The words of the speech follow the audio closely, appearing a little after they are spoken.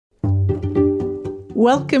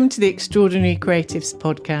Welcome to the Extraordinary Creatives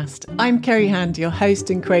podcast. I'm Kerry Hand, your host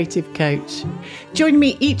and creative coach. Join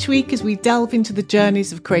me each week as we delve into the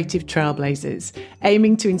journeys of creative trailblazers,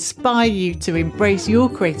 aiming to inspire you to embrace your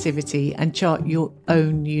creativity and chart your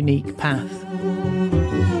own unique path.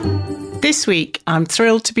 This week, I'm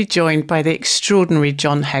thrilled to be joined by the extraordinary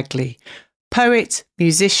John Hegley, poet,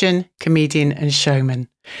 musician, comedian and showman.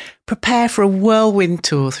 Prepare for a whirlwind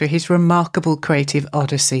tour through his remarkable creative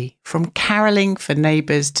odyssey, from carolling for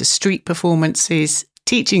neighbours to street performances,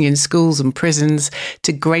 teaching in schools and prisons,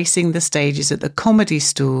 to gracing the stages at the Comedy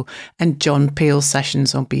Store and John Peel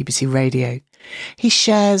sessions on BBC Radio. He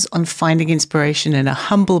shares on finding inspiration in a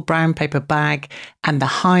humble brown paper bag and the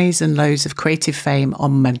highs and lows of creative fame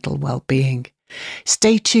on mental well-being.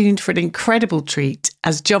 Stay tuned for an incredible treat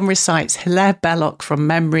as John recites Hilaire Belloc from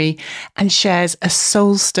memory and shares a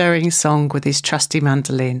soul-stirring song with his trusty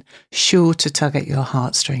mandolin, sure to tug at your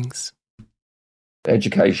heartstrings.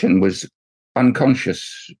 Education was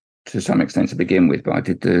unconscious to some extent to begin with, but I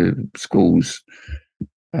did the schools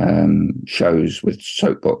shows with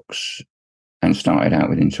soapbox and started out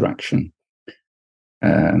with interaction.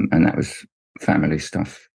 And that was family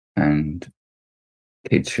stuff and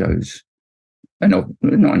kids shows. And not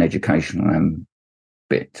an educational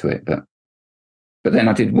bit to it, but then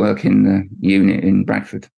I did work in the unit in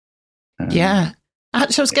Bradford. Yeah.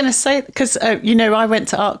 Actually, I was going to say, because, I went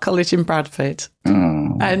to art college in Bradford.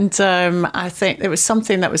 Oh. And I think there was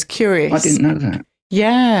something that was curious. I didn't know that.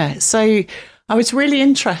 Yeah. So I was really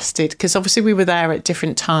interested because obviously we were there at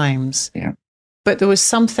different times. Yeah. But there was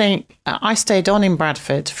something, I stayed on in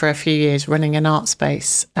Bradford for a few years running an art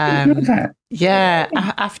space. Yeah,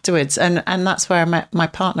 afterwards. And that's where I met my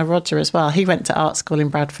partner, Roger, as well. He went to art school in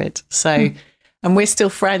Bradford. So, and we're still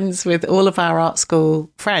friends with all of our art school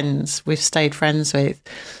friends we've stayed friends with.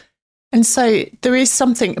 And so there is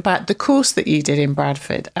something about the course that you did in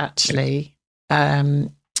Bradford, actually,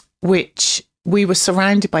 which we were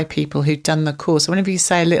surrounded by people who'd done the course. I wonder if you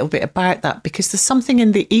say a little bit about that, because there's something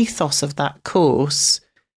in the ethos of that course.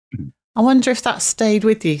 I wonder if that stayed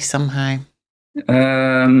with you somehow.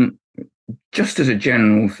 Just as a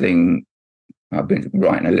general thing, I've been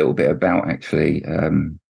writing a little bit about actually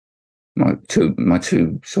my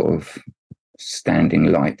two sort of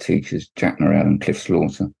standing light teachers, Jack Morrell and Cliff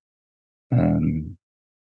Slaughter,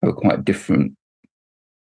 were quite different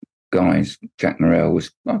guys. Jack Morrell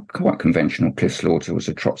was quite conventional. Cliff Slaughter was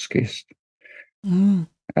a Trotskyist.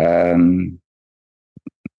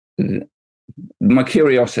 My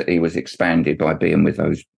curiosity was expanded by being with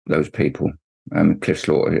those people. Cliff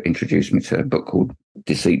Slaughter introduced me to a book called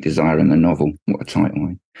Deceit, Desire and the Novel. What a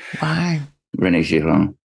title. Wow. René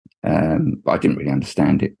Girard. I didn't really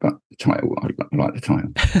understand it, but the title, I like the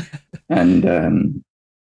title.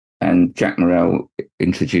 And Jack Morrell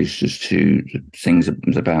introduced us to things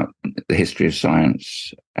about the history of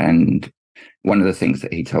science. And one of the things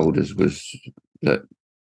that he told us was that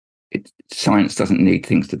science doesn't need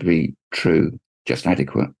things to be true, just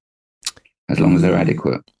adequate, as long as they're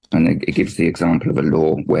adequate. And it gives the example of a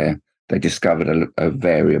law where they discovered a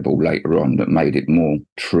variable later on that made it more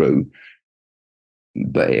true,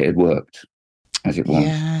 but it had worked as it was.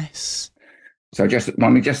 Yes. So just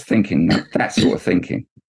thinking that sort of thinking.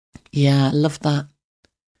 Yeah, I love that.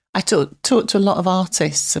 I talked to a lot of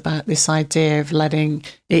artists about this idea of letting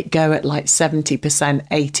it go at like 70%,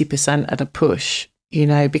 80% at a push,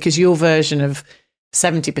 because your version of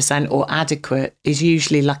 70% or adequate is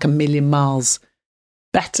usually like a million miles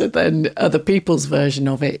better than other people's version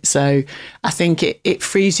of it. So I think it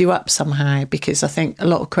frees you up somehow, because I think a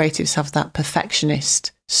lot of creatives have that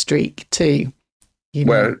perfectionist streak too.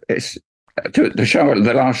 Well, it's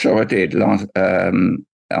the last show I did on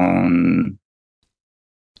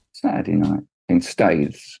Saturday night in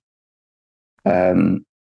Staithes. It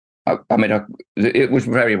was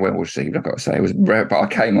very well received, I've got to say. It was but I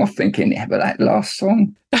came off thinking, but that last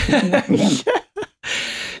song.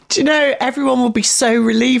 Do you know, everyone will be so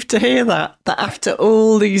relieved to hear that after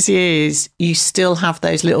all these years, you still have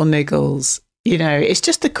those little niggles. It's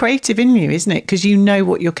just the creative in you, isn't it? Because you know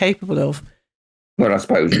what you're capable of. Well, I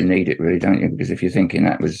suppose you need it really, don't you? Because if you're thinking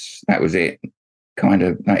that was it, kind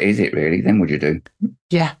of, that is it really, then what do you do?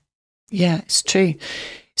 Yeah, it's true.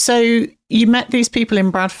 So you met these people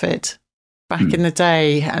in Bradford back in the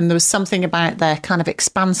day, and there was something about their kind of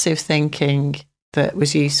expansive thinking that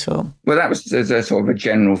was useful. Well, that was there's a sort of a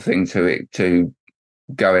general thing to it, to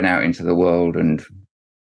going out into the world, and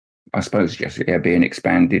I suppose just being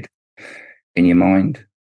expanded in your mind.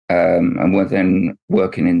 And then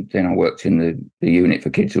I worked in the unit for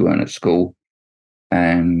kids who weren't at school,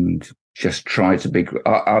 and just tried to be.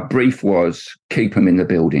 Our brief was keep them in the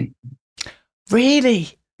building.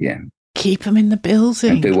 Really? Yeah. Keep them in the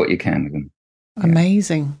building. And do what you can with them.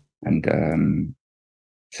 Amazing. And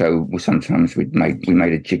so sometimes we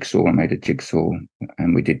made a jigsaw. I made a jigsaw,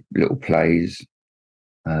 and we did little plays.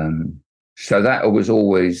 So that was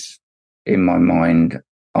always in my mind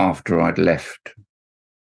after I'd left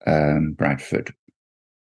Bradford.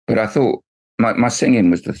 But I thought my singing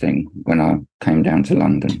was the thing when I came down to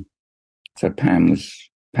London. So Pam,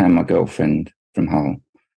 my girlfriend from Hull.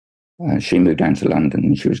 She moved down to London,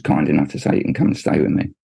 and she was kind enough to say, "You can come and stay with me."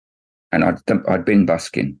 And I'd been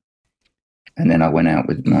busking, and then I went out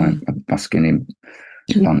with my busking in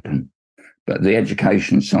London. But the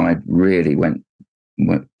education side really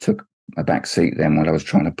took a back seat then, while I was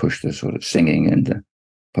trying to push the sort of singing and the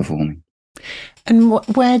performing. And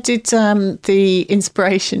where did the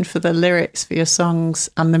inspiration for the lyrics for your songs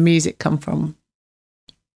and the music come from?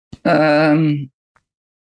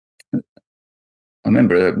 I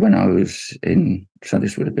remember when I was so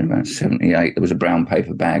this would have been about 78, there was a brown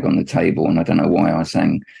paper bag on the table, and I don't know why I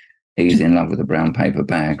sang "He's in Love with a Brown Paper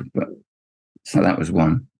Bag," but so that was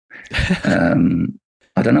one.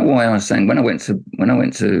 I don't know why I sang when I went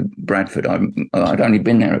to Bradford. I'd only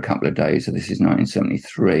been there a couple of days, so this is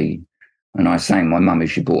 1973, and I sang "My Mummy,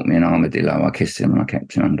 She Bought Me an Armadillo. I kissed him and I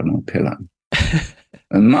kept him under my pillow."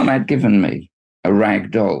 And Mum had given me a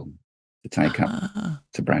rag doll to take up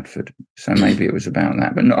to Bradford, so maybe it was about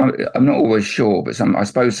that. But I'm not always sure. But I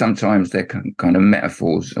suppose sometimes they're kind of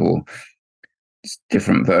metaphors or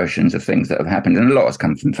different versions of things that have happened, and a lot has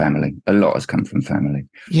come from family.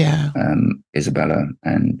 Yeah. Isabella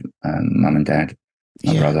and Mum and Dad,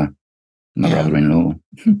 my brother, my brother-in-law.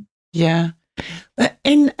 Yeah.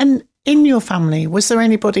 In your family, was there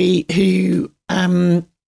anybody who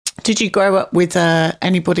did you grow up with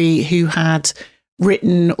anybody who had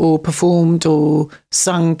written or performed or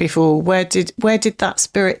sung before? Where did that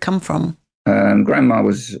spirit come from? Grandma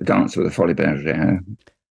was a dancer with a folie bergère.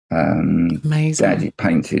 Amazing. Dad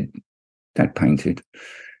painted. Dad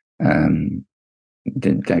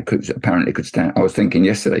could stand. I was thinking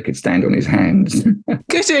yesterday, could stand on his hands.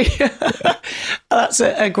 Could he? That's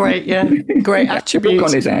a great attribute.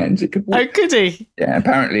 On his hands. Could he? Yeah,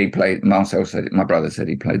 apparently he played. Marcel said, my brother said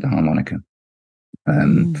he played the harmonica.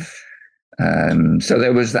 So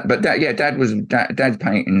there was that. But Dad's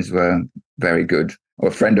paintings were very good. Or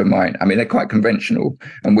a friend of mine. I mean, they're quite conventional,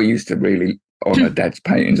 and we used to really honour Dad's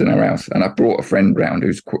paintings in our house. And I brought a friend round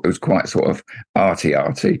who's quite sort of arty.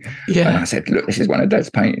 Yeah. And I said, "Look, this is one of Dad's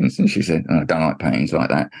paintings." And she said, "I don't like paintings like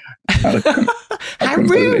that." How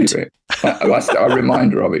rude! It. I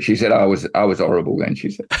remind her of it. She said, "I was horrible then." She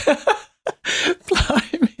said.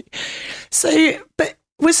 Blimey. So, but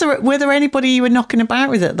were there anybody you were knocking about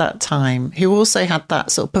with at that time who also had that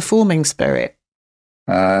sort of performing spirit?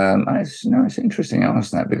 It's interesting you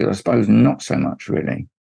ask that, because I suppose not so much really.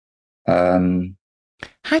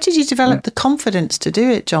 How did you develop the confidence to do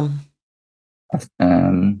it, John?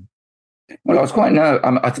 Well, I was quite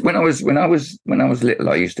when I was little,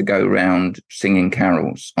 I used to go around singing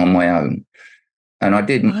carols on my own, and I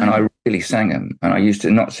did, and I really sang them. And I used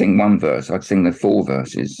to not sing one verse; I'd sing the 4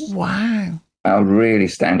 verses. Wow! I would really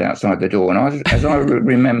stand outside the door, and as I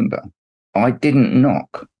remember, I didn't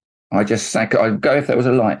knock. I just sang. I'd go if there was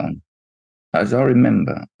a light on. As I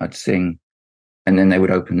remember, I'd sing, and then they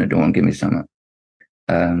would open the door and give me something.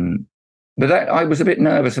 But I was a bit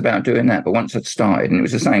nervous about doing that. But once I'd started, and it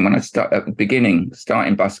was the same when I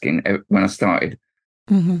starting busking. When I started,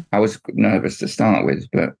 I was nervous to start with,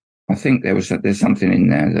 but I think there's something in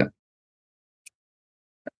there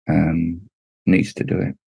that needs to do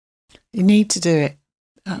it. You need to do it.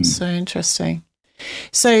 That's so interesting.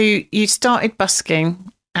 So you started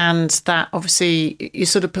busking, and that obviously you're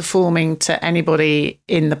sort of performing to anybody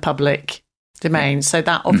in the public domain. So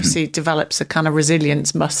that obviously develops a kind of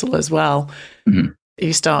resilience muscle as well.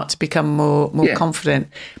 You start to become more confident.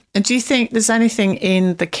 And do you think there's anything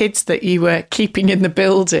in the kids that you were keeping in the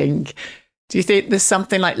building? Do you think there's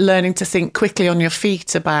something like learning to think quickly on your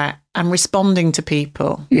feet about and responding to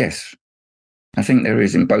people? Yes. I think there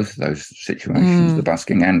is in both of those situations, the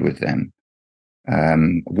busking and with them.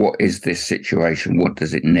 What is this situation? What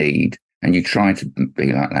does it need? And you try to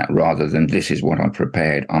be like that rather than this is what I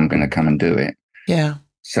prepared. I'm going to come and do it. Yeah.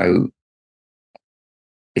 So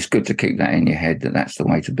it's good to keep that in your head that that's the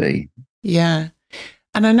way to be. Yeah.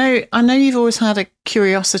 And I know you've always had a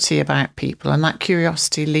curiosity about people, and that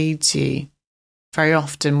curiosity leads you very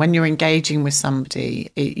often when you're engaging with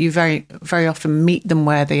somebody. You very, very often meet them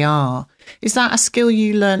where they are. Is that a skill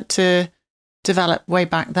you learnt to develop way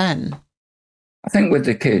back then? I think with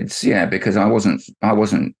the kids, yeah, because I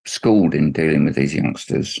wasn't schooled in dealing with these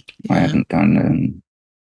youngsters. Yeah. I hadn't done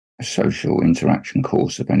a social interaction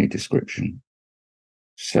course of any description.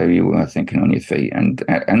 So you were thinking on your feet, and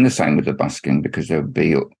the same with the busking, because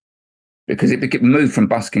it moved from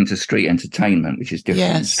busking to street entertainment, which is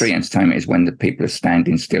different. Yes. Street entertainment is when the people are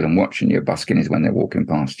standing still and watching you. Busking is when they're walking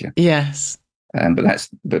past you. Yes. But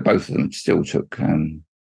both of them still took a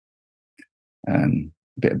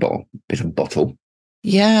bit of bottle.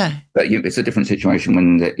 Yeah. But it's a different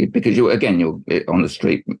situation because you're on the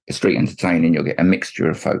street entertaining, you'll get a mixture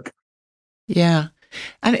of folk. Yeah.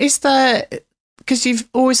 And is there, because you've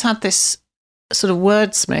always had this sort of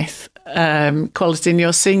wordsmith quality in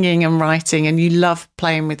your singing and writing, and you love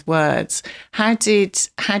playing with words. How did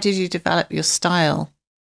you develop your style?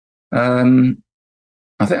 I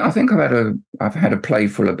think I've had a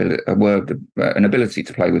playful ability, an ability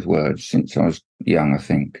to play with words since I was young, I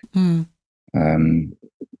think.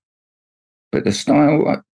 But the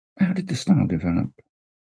style, how did the style develop?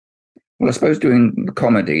 Well, I suppose doing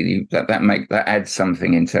comedy, that adds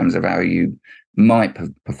something in terms of how you might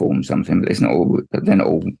perform something, but they're not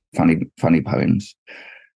all funny poems.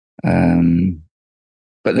 But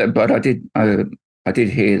I did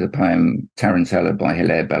hear the poem Tarantella by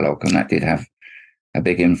Hilaire Belloc, and that did have a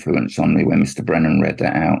big influence on me when Mr. Brennan read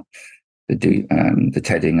that out. The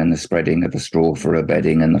tedding and the spreading of the straw for a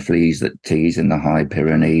bedding, and the fleas that tease in the high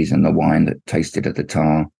Pyrenees, and the wine that tasted at the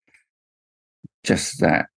tar. Just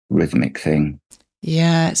that rhythmic thing.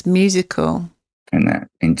 Yeah, it's musical. And that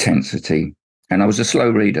intensity. And I was a slow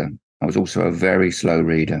reader. I was also a very slow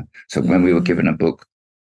reader. So when we were given a book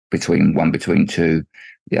between two,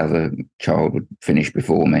 the other child would finish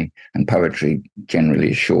before me. And poetry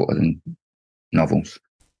generally is shorter than novels.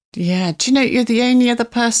 Yeah. Do you know, you're the only other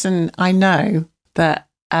person I know that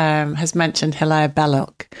has mentioned Hilaire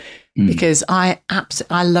Belloc, because I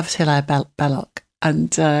loved Hilaire Belloc,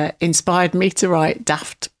 and inspired me to write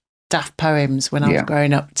daft poems when I was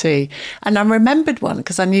growing up too. And I remembered one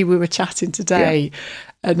because I knew we were chatting today.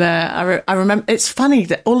 And I remember, it's funny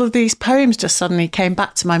that all of these poems just suddenly came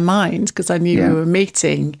back to my mind because I knew we were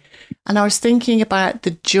meeting. And I was thinking about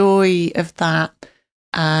the joy of that,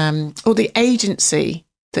 or the agency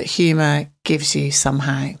that humour gives you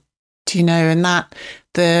somehow. Do you know? And that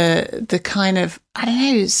the kind of, I don't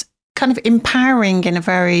know, it's kind of empowering in a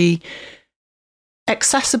very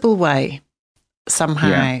accessible way somehow.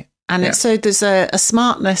 Yeah. And it's, so there's a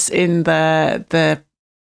smartness in the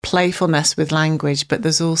playfulness with language, but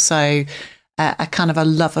there's also a kind of a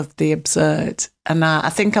love of the absurd. And I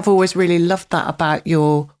think I've always really loved that about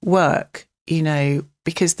your work, you know,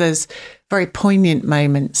 because there's very poignant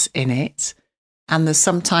moments in it. And there's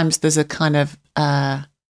a kind of,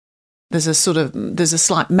 there's a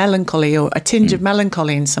slight melancholy or a tinge of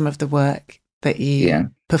melancholy in some of the work that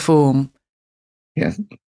you perform. Yeah.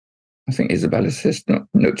 I think Isabella says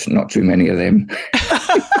not too many of them.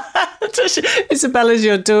 Isabella's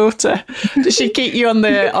your daughter. Does she keep you on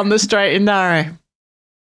the straight and narrow?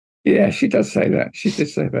 Yeah, she does say that. She did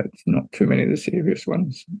say that. It's not too many of the serious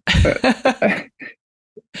ones. But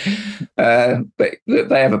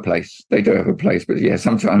they have a place. They do have a place. But yeah,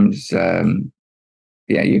 sometimes,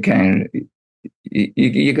 you can.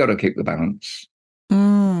 You got to keep the balance.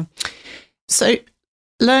 So,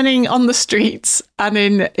 learning on the streets and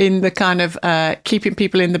in the kind of keeping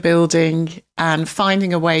people in the building and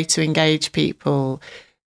finding a way to engage people.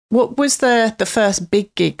 What was the first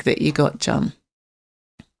big gig that you got, John?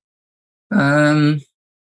 Well,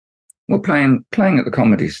 playing at the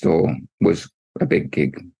Comedy Store was a big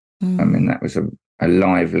gig. I mean, that was a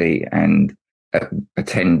lively and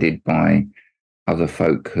attended by other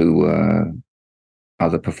folk who were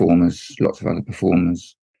other performers, lots of other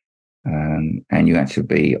performers. And you had to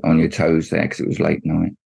be on your toes there because it was late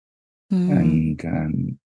night.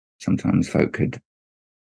 And sometimes folk could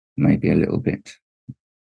maybe a little bit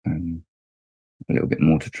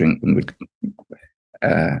more to drink and would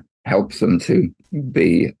help them to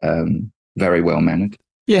be very well mannered.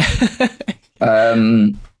 Yeah.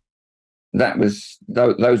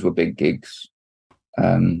 Those were big gigs.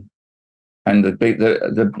 And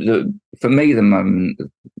the for me, the moment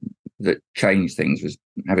that changed things was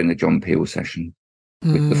having the John Peel session,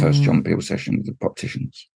 with the first John Peel session with the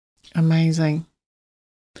Popticians. Amazing.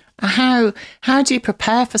 How do you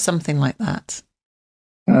prepare for something like that?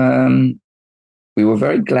 We were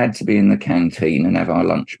very glad to be in the canteen and have our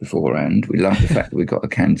lunch beforehand. We loved the fact that we got a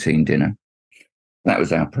canteen dinner. That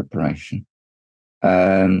was our preparation.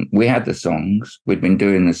 We had the songs. We'd been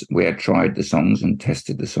doing this. We had tried the songs and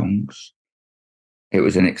tested the songs. It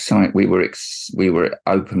was an exciting. We were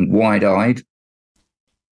open, wide-eyed.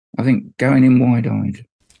 I think going in wide-eyed.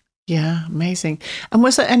 Yeah, amazing. And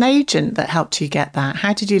was it an agent that helped you get that?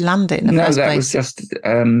 How did you land it in the No, first that place? was just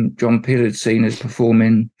John Peel had seen us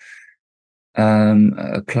performing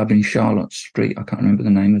a club in Charlotte Street. I can't remember the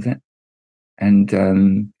name of it. And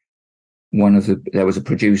there was a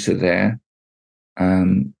producer there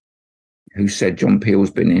who said John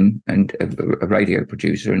Peel's been in, and a radio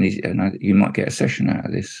producer, and you might get a session out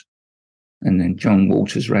of this. And then John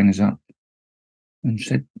Waters rang us up and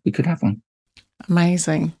said we could have one.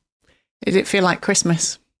 Amazing. Did it feel like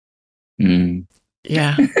Christmas? Mm.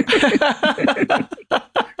 Yeah.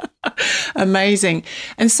 Amazing.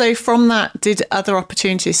 And so from that, did other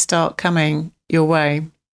opportunities start coming your way?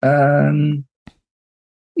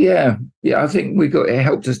 Yeah. I think it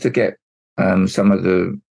helped us to get some of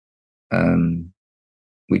the,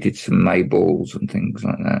 we did some May balls and things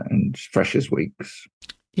like that, and Freshers Weeks.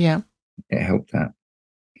 Yeah. It helped that.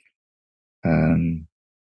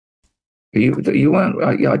 You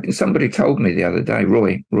weren't. Somebody told me the other day,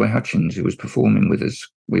 Roy Hutchins, who was performing with us.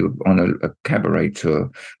 We were on a cabaret tour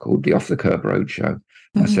called the Off the Curb Roadshow.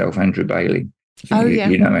 Myself, Andrew Bailey.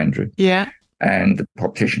 You know Andrew. Yeah. And the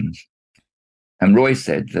Popticians. And Roy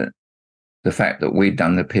said that the fact that we'd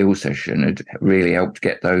done the Peel session had really helped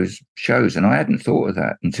get those shows, and I hadn't thought of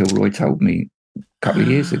that until Roy told me a couple of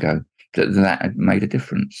years ago that had made a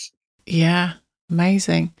difference. Yeah,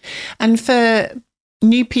 amazing. And for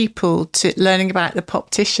new people to learning about the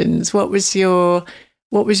Popticians, what was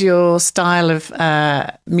your style of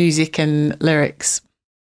music and lyrics?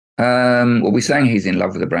 Well, we sang "He's in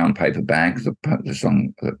Love with a Brown Paper Bag," the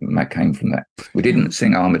song that came from that. We didn't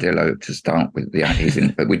sing "Armadillo" to start with,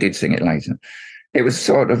 but we did sing it later. It was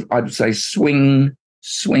sort of, I'd say, swing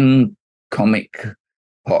comic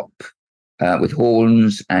pop with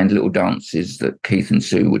horns and little dances that Keith and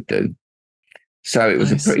Sue would do. So it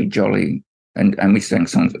was a pretty jolly, and we sang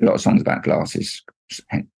a lot of songs about glasses.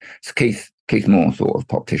 So Keith Moore thought of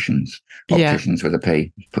Popticians with a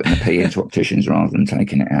P, putting the P into Opticians rather than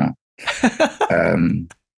taking it out.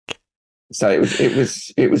 So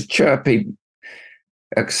it was chirpy,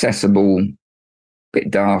 accessible, bit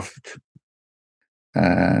daft,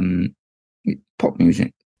 pop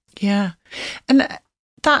music. Yeah, and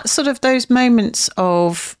that sort of those moments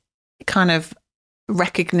of kind of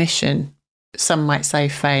recognition. Some might say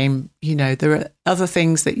fame, there are other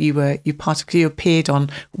things that you appeared on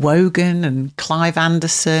Wogan and Clive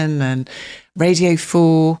Anderson and Radio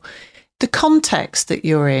 4. The context that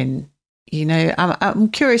you're in, I'm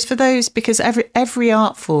curious for those, because every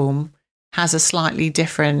art form has a slightly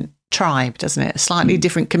different tribe, doesn't it? A slightly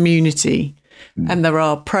different community. And there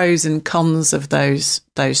are pros and cons of those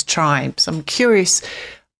tribes. I'm curious,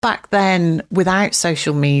 back then, without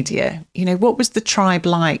social media, what was the tribe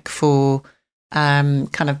like for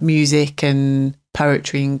kind of music and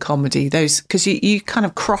poetry and comedy? Those, because you kind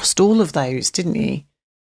of crossed all of those, didn't you?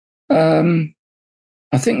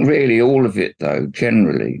 I think really all of it, though,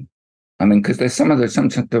 generally. I mean, because there's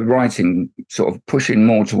sometimes the writing, sort of pushing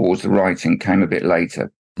more towards the writing, came a bit later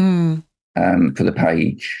for the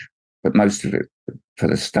page, but most of it for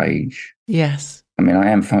the stage. Yes. I mean,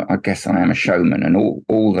 I guess I am a showman, and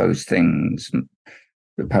all those things,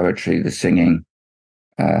 the poetry, the singing,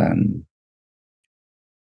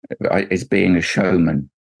 is being a showman.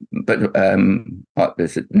 But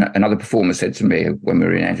another performer said to me when we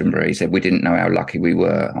were in Edinburgh, he said, we didn't know how lucky we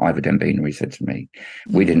were. Ivor Dembina, he said to me,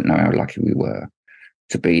 we didn't know how lucky we were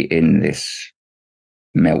to be in this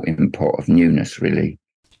melting pot of newness, really.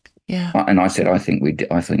 Yeah. And I said, I think we did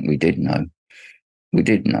know. We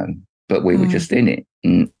did know, but we were just in it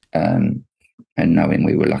and knowing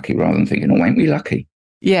we were lucky rather than thinking, oh, ain't we lucky?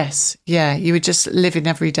 Yes. Yeah. You were just living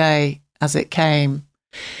every day as it came.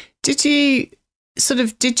 Did you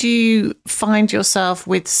find yourself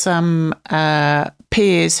with some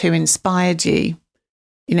peers who inspired you?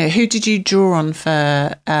 Who did you draw on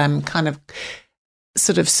for kind of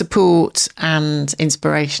sort of support and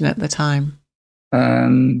inspiration at the time?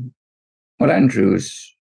 Well, Andrew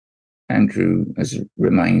has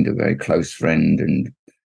remained a very close friend and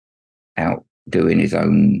out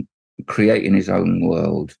creating his own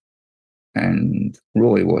world. And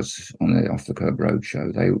Roy was on the Off the Curb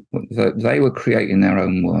Roadshow. They were creating their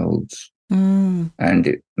own worlds, and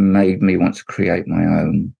it made me want to create my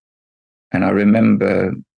own. And I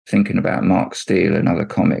remember thinking about Mark Steele, another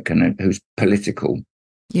comic, and who's political.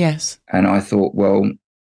 Yes. And I thought, well,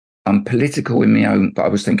 I'm political in my own, but I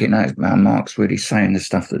was thinking, no, Mark's really saying the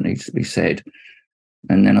stuff that needs to be said.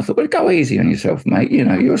 And then I thought, well, go easy on yourself, mate.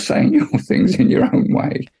 You're saying your things in your own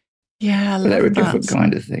way. Yeah, but they're a different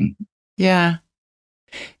kind of thing. Yeah.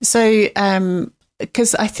 So,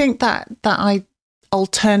 because I think that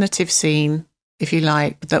alternative scene if you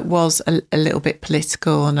like, that was a little bit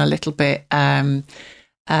political and a little bit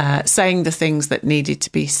saying the things that needed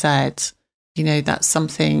to be said, you know, that's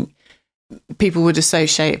something people would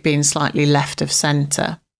associate being slightly left of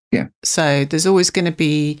centre. Yeah. So there's always going to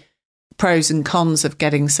be pros and cons of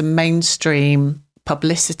getting some mainstream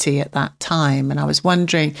publicity at that time. And I was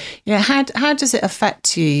wondering, you know, how does it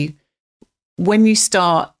affect you when you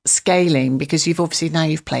start scaling? Because you've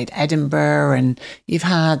played Edinburgh and you've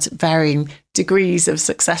had varying degrees of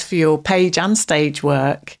success for your page and stage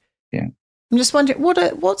work. Yeah. I'm just wondering,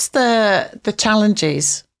 what's the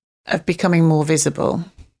challenges of becoming more visible?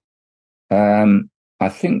 I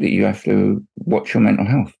think that you have to watch your mental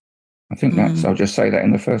health. I think I'll just say that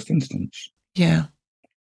in the first instance. Yeah.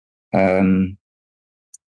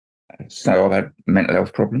 So I've had mental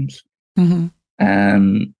health problems. Mm-hmm.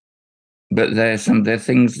 But there are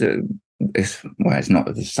things that it's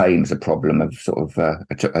not the same as a problem of sort of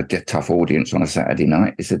a tough audience on a Saturday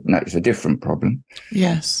night. It's a different problem.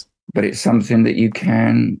 Yes. But it's something that you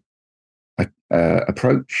can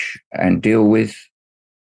approach and deal with,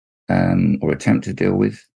 or attempt to deal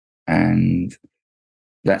with. And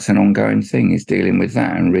that's an ongoing thing, is dealing with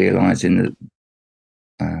that and realizing that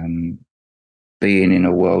being in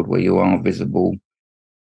a world where you are visible,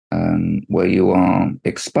 where you are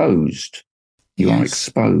exposed, are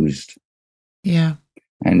exposed. Yeah.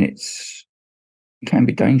 And it can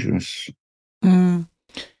be dangerous. Mm.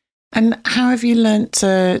 And how have you learnt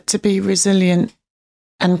to be resilient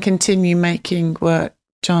and continue making work,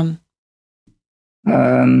 John?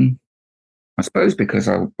 I suppose because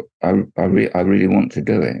I really want to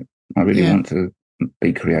do it. I really want to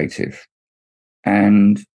be creative,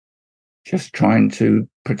 and just trying to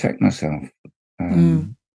protect myself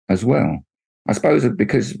as well. I suppose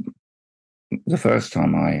because the first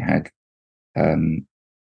time I had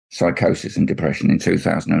psychosis and depression in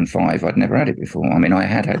 2005, I'd never had it before. I mean, I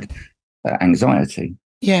had anxiety.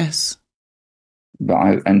 Yes.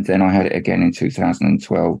 And then I had it again in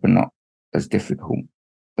 2012, but not as difficult,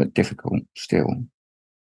 but difficult still.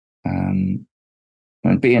 And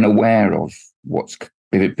being aware of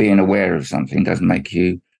being aware of something doesn't make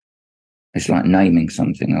you, it's like naming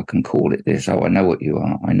something. I can call it this. Oh, I know what you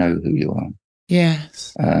are. I know who you are.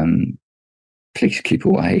 Yes. Please keep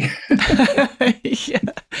away. Yeah.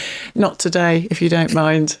 Not today, if you don't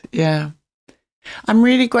mind. Yeah. I'm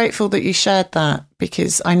really grateful that you shared that,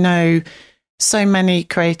 because I know so many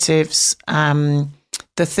creatives,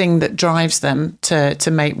 the thing that drives them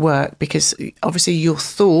to make work, because obviously your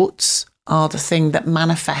thoughts are the thing that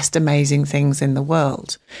manifest amazing things in the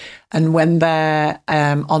world. And when they're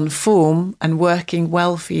on form and working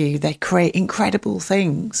well for you, they create incredible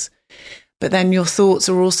things. But then your thoughts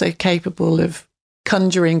are also capable of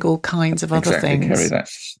conjuring all kinds of other things. Kerry,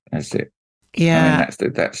 that's it. Yeah, I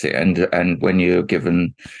mean, that's it. And when you're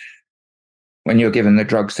given the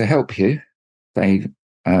drugs to help you, they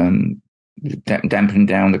dampen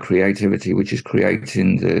down the creativity, which is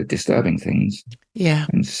creating the disturbing things. Yeah,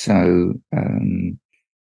 and so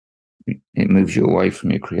it moves you away from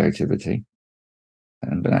your creativity,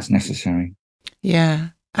 but that's necessary. Yeah.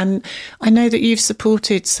 And I know that you've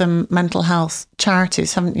supported some mental health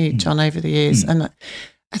charities, haven't you, John, over the years? And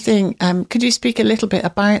I think, could you speak a little bit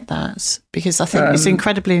about that? Because I think it's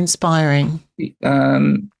incredibly inspiring.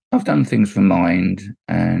 I've done things for Mind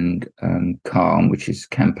and Calm, which is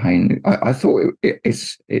campaign. I thought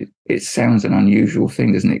it sounds an unusual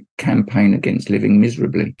thing, doesn't it? Campaign against living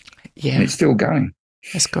miserably. Yeah. And it's still going.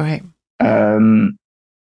 That's great.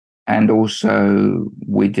 And also,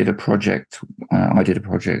 we did a project. I did a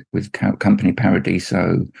project with company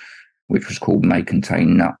Paradiso, which was called May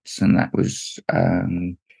Contain Nuts, and that was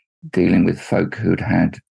dealing with folk who'd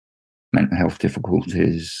had mental health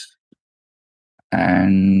difficulties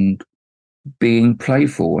and being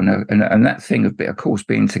playful, and that thing of course,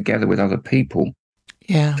 being together with other people.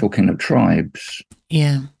 Yeah. Talking of tribes.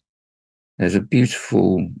 Yeah. There's a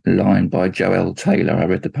beautiful line by Joelle Taylor. I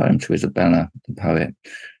read the poem to Isabella, the poet.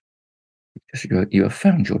 You have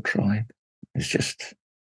found your tribe. It's just,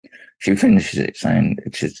 she finishes it saying,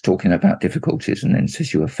 she's talking about difficulties and then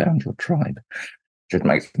says, you have found your tribe. It just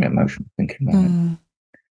makes me emotional thinking about it.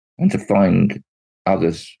 And to find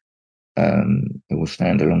others who will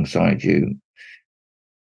stand alongside you,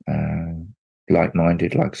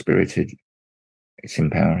 like-minded, like-spirited, it's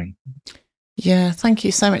empowering. Yeah, thank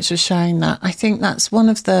you so much for sharing that. I think that's one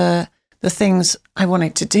of the things I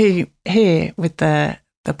wanted to do here with the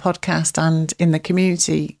podcast and in the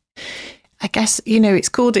community. I guess, it's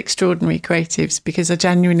called Extraordinary Creatives because I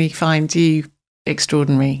genuinely find you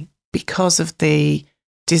extraordinary because of the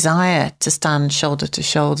desire to stand shoulder to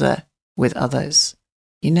shoulder with others,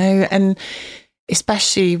 and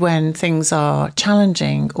especially when things are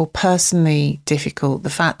challenging or personally difficult, the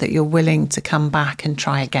fact that you're willing to come back and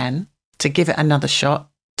try again, to give it another shot,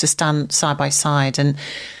 to stand side by side. And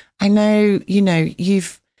I know,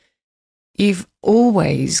 you've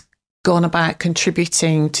always gone about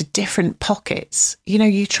contributing to different pockets.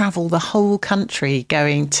 You travel the whole country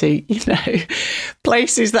going to,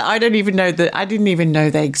 places that I didn't even know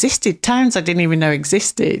they existed, towns I didn't even know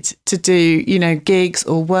existed, to do, gigs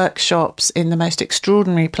or workshops in the most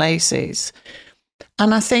extraordinary places.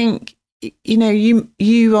 And I think,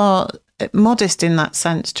 you are modest in that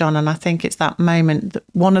sense, John. And I think it's that moment that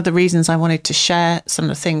one of the reasons I wanted to share some of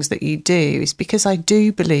the things that you do is because I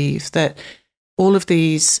do believe that all of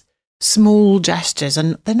these small gestures,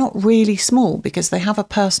 and they're not really small because they have a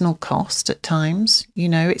personal cost at times.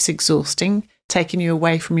 It's exhausting, taking you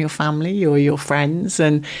away from your family or your friends,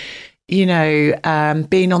 and being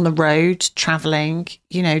on the road, traveling,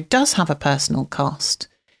 does have a personal cost.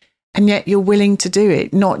 And yet you're willing to do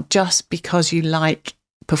it, not just because you like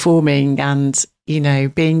performing and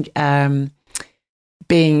being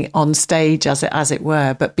on stage, as it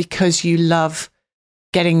were, but because you love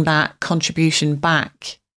getting that contribution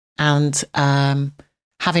back and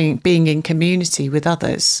being in community with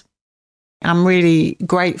others. I'm really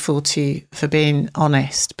grateful to you for being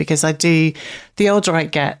honest, because the older I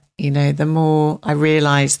get, the more I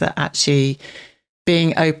realise that actually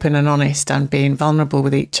being open and honest and being vulnerable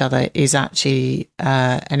with each other is actually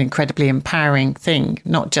an incredibly empowering thing,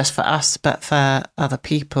 not just for us, but for other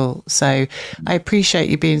people. So I appreciate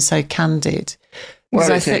you being so candid.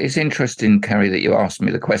 Well, it's interesting, Carrie, that you asked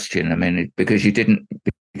me the question. I mean, because you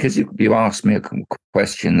asked me a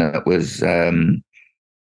question that was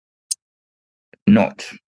not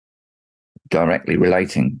directly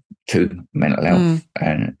relating to mental health,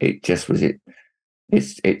 and it just was it.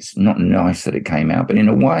 It's not nice that it came out, but in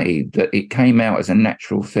a way that it came out as a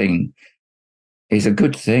natural thing is a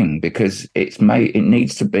good thing, because it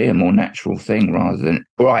needs to be a more natural thing rather than,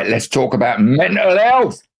 right, let's talk about mental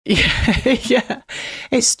health. Yeah,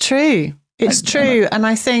 it's true. It's true. And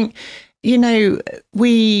I think, I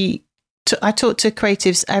talk to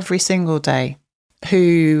creatives every single day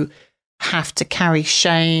who have to carry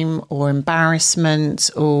shame or embarrassment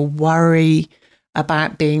or worry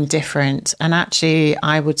about being different. And actually,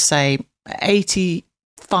 I would say 85%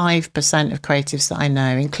 of creatives that I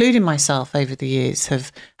know, including myself over the years,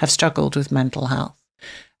 have struggled with mental health.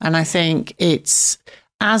 And I think it's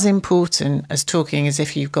as important as talking as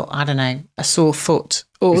if you've got, I don't know, a sore foot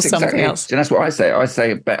or it's something exactly, else. And that's what I say.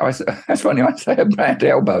 That's funny. I say a bad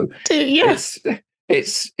elbow. Yes.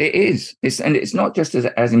 It is. And it's not just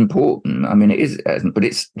as important. I mean, it is, but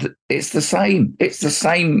it's the same. It's the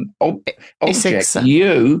same object.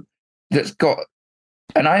 You that's got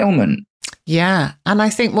an ailment. Yeah. And I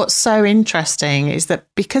think what's so interesting is that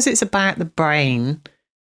because it's about the brain,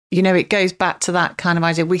 it goes back to that kind of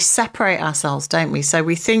idea. We separate ourselves, don't we? So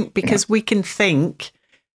we think because we can think,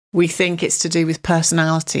 we think it's to do with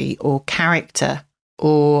personality or character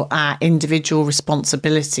or our individual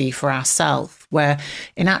responsibility for ourselves, where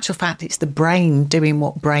in actual fact, it's the brain doing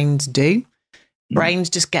what brains do. Brains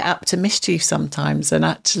just get up to mischief sometimes, and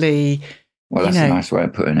actually... Well, that's a nice way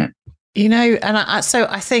of putting it. So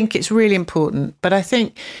I think it's really important. But I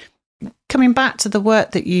think coming back to the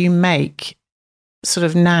work that you make sort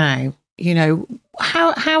of now,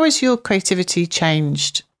 how has your creativity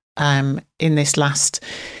changed in this last,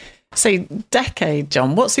 say, decade,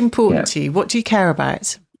 John? What's important to you? What do you care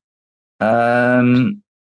about?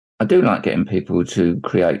 I do like getting people to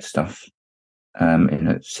create stuff.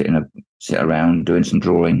 Sit around doing some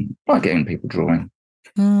drawing. I like getting people drawing.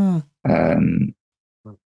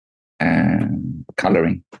 And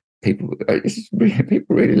colouring. People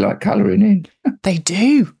really like colouring in. They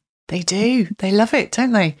do. They love it,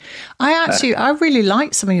 don't they? I really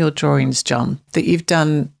like some of your drawings, John, that you've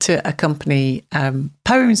done to accompany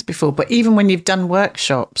poems before. But even when you've done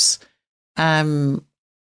workshops, I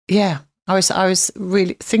was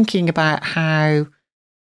really thinking about how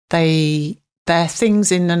they're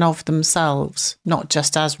things in and of themselves, not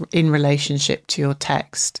just as in relationship to your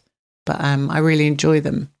text. But I really enjoy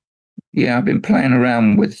them. Yeah, I've been playing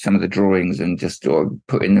around with some of the drawings and just sort of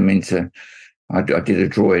putting them into... I did a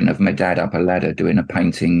drawing of my dad up a ladder doing a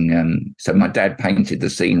painting. So my dad painted the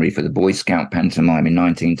scenery for the Boy Scout pantomime in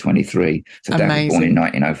 1923. So Dad was born in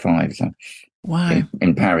 1905. So wow,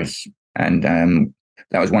 in Paris. And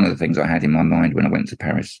that was one of the things I had in my mind when I went to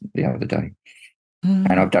Paris the other day.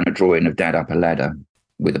 And I've done a drawing of Dad up a ladder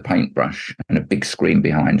with a paintbrush and a big screen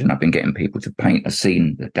behind. And I've been getting people to paint a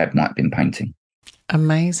scene that Dad might have been painting.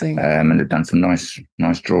 Amazing. And I've done some nice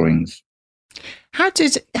drawings. How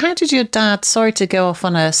did your dad, sorry to go off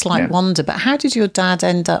on a slight wander, but how did your dad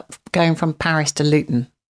end up going from Paris to Luton?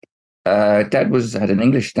 Dad had an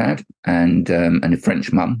English dad and a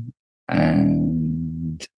French mum,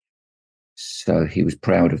 and so he was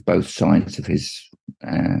proud of both sides of his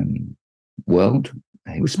world.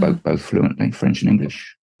 He spoke both fluently, French and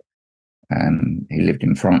English. He lived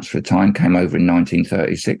in France for a time, came over in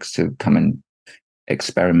 1936 to come and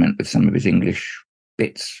experiment with some of his English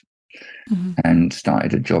bits, and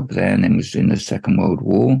started a job there, and then was in the Second World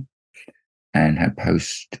War and had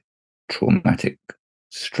post-traumatic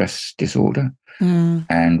stress disorder,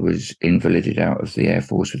 and was invalided out of the Air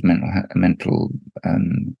Force with mental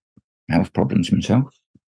health problems himself.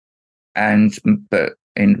 But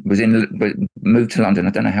moved to London. I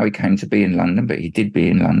don't know how he came to be in London, but he did be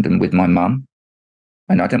in London with my mum.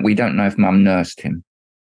 And we don't know if mum nursed him.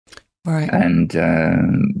 Right. And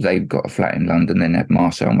they got a flat in London, then had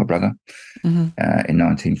Marcel, my brother, in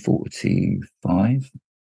 1945.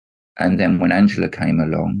 And then when Angela came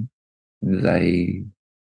along, had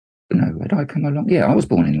I come along? Yeah, I was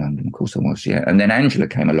born in London, of course I was, yeah. And then Angela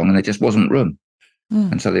came along and there just wasn't room.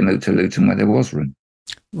 And so they moved to Luton where there was room.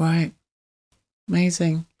 Right.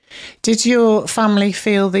 Amazing. Did your family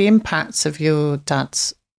feel the impacts of your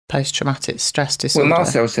dad's post-traumatic stress disorder? Well,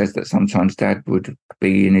 Marcel says that sometimes Dad would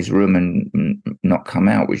be in his room and not come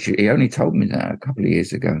out, which he only told me that a couple of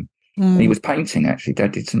years ago. He was painting, actually.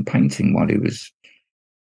 Dad did some painting while he was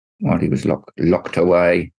locked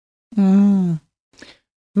away.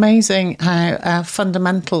 Amazing how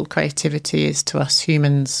fundamental creativity is to us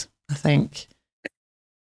humans, I think.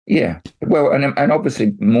 Yeah, well, and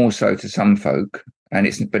obviously more so to some folk, but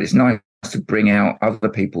it's nice to bring out other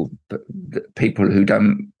people who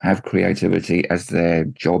don't have creativity as their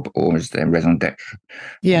job or as their raison d'être.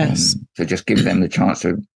 Yes. To just give them the chance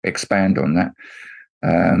to expand on that.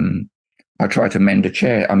 I tried to mend a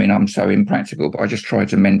chair. I mean, I'm so impractical, but I just tried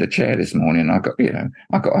to mend a chair this morning. I got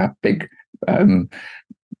a big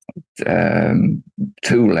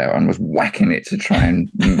tool out and was whacking it to try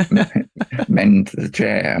and mend the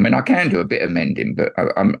chair. I mean, I can do a bit of mending, but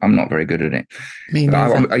I'm not very good at it. Me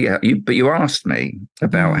neither. But you asked me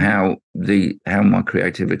about how my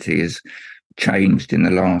creativity has changed in the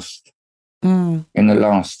last I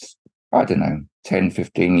don't know 10,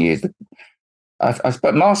 15 years.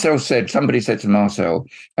 But Marcel said, somebody said to Marcel,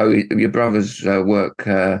 "Oh, your brother's work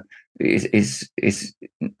is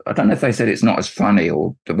I don't know if they said it's not as funny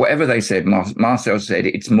or whatever they said." Marcel said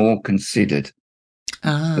it's more considered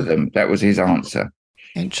for them. That was his answer.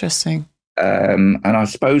 Interesting. And I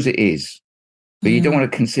suppose it is, but you don't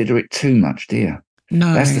want to consider it too much, do you?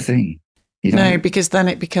 No, that's the thing. No, because then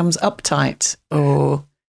it becomes uptight.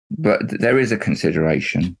 But there is a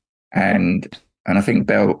consideration, and I think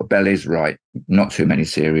Belle is right. Not too many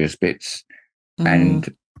serious bits,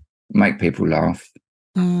 and make people laugh.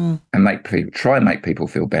 And try and make people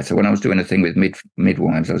feel better. When I was doing a thing with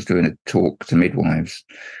midwives, I was doing a talk to midwives,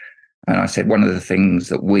 and I said one of the things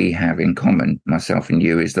that we have in common, myself and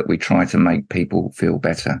you, is that we try to make people feel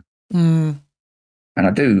better. And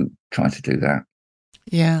I do try to do that.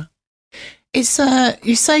 Yeah, it's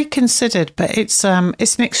you say considered, but it's an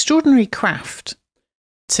extraordinary craft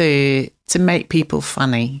to make people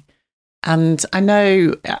funny. And I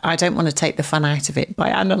know I don't want to take the fun out of it by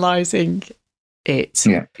analysing it.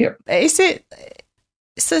 Yeah. Is there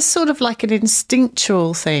sort of like an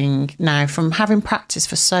instinctual thing now from having practiced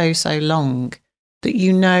for so long that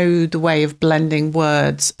you know the way of blending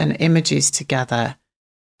words and images together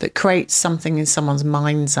that creates something in someone's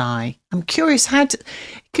mind's eye? I'm curious,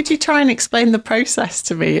 could you try and explain the process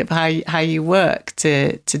to me of how you work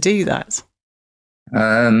to do that?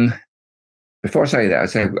 Before I say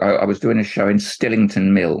that, I was doing a show in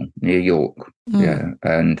Stillington Mill near York. Yeah,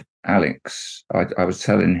 and Alex, I was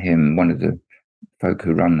telling him, one of the folk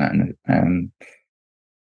who run that, and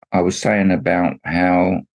I was saying about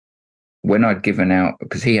how when I'd given out,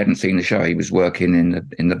 because he hadn't seen the show, he was working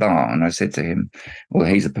in the bar, and I said to him, well,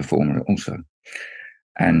 he's a performer also,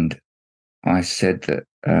 and I said that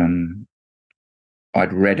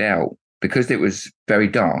I'd read out, because it was very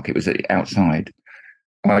dark, it was outside,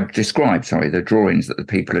 I described, the drawings that the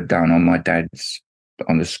people had done on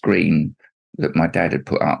the screen that my dad had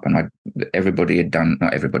put up, and everybody had done,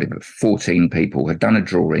 not everybody, but 14 people had done a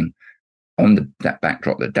drawing on that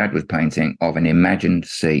backdrop that Dad was painting of an imagined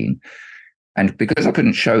scene. And because I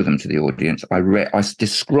couldn't show them to the audience, I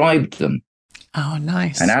described them. Oh,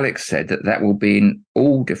 nice. And Alex said that will be in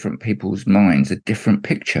all different people's minds, a different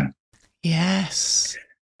picture. Yes.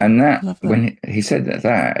 And that, when he said that,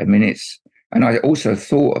 I mean, and I also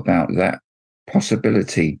thought about that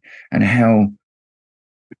possibility and how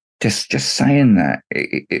just saying that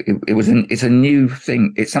it's a new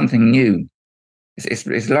thing. It's something new.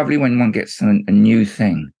 It's lovely when one gets a new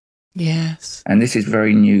thing. Yes. And this is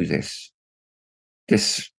very new. This,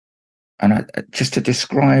 and just to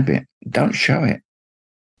describe it, don't show it.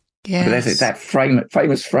 Yes. But there's that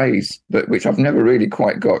famous phrase which I've never really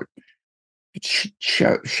quite got.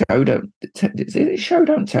 Show don't is it show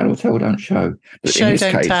don't tell or tell don't show? But show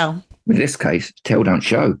don't tell. In this case, tell don't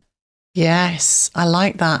show. Yes, I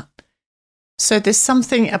like that. So there's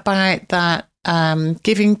something about that,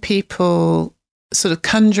 giving people, sort of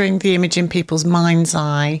conjuring the image in people's mind's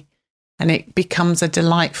eye, and it becomes a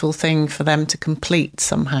delightful thing for them to complete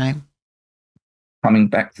somehow. Coming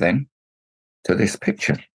back then to this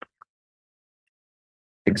picture.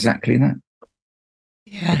 Exactly that.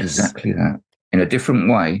 Yes. Exactly that. In a different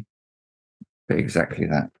way, but exactly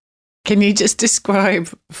that. Can you just describe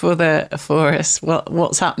for us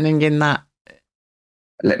what's happening in that?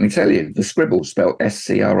 Let me tell you. The scribble, spelled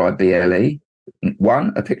Scrible.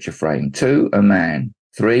 1, a picture frame. 2, a man.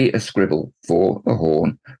 3, a scribble. 4, a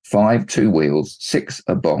horn. 5, 2 wheels. 6,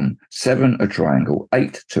 a bomb. 7, a triangle.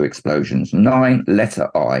 8, 2 explosions. 9,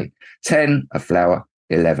 letter I. 10, a flower.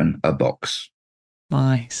 11, a box.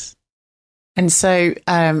 Nice. And so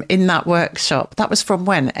in that workshop, that was from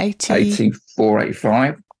when? 84,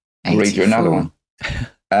 85. I'll read you another one.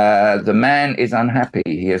 The man is unhappy.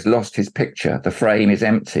 He has lost his picture. The frame is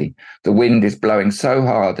empty. The wind is blowing so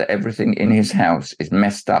hard that everything in his house is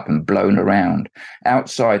messed up and blown around.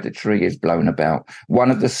 Outside, the tree is blown about.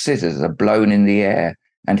 One of the scissors are blown in the air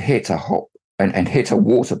and hit a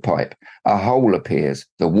water pipe. A hole appears.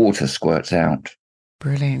 The water squirts out.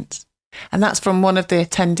 Brilliant. And that's from one of the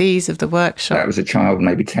attendees of the workshop. That was a child,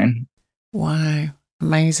 maybe 10. Wow.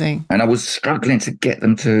 Amazing. And I was struggling to get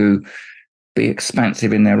them to be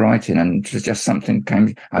expansive in their writing, and just something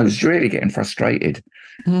came. I was really getting frustrated.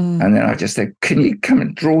 And then I just said, can you come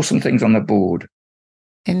and draw some things on the board?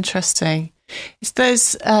 Interesting.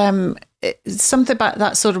 There's something about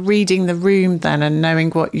that sort of reading the room then, and knowing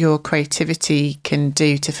what your creativity can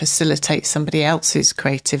do to facilitate somebody else's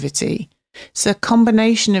creativity. It's a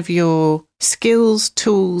combination of your skills,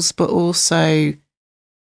 tools, but also,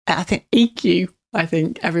 I think, EQ, I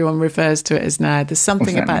think everyone refers to it as now. There's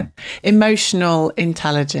something about emotional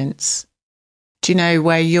intelligence. Do you know,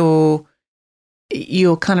 where you're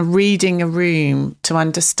kind of reading a room to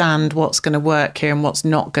understand what's going to work here and what's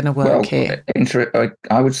not going to work here?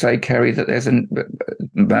 I would say, Kerry, that there's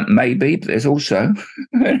maybe, but there's also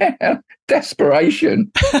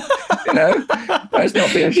desperation. Let's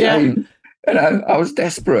not be ashamed. Yeah. I was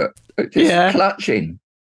desperate, just clutching.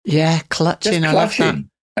 Yeah, clutching. I love that.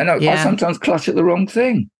 And I sometimes clutch at the wrong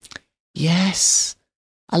thing. Yes,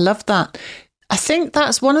 I love that. I think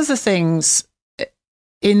that's one of the things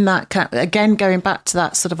in that, again, going back to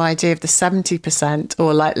that sort of idea of the 70%,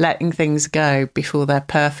 or like letting things go before they're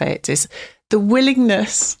perfect, is the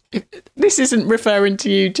willingness. This isn't referring to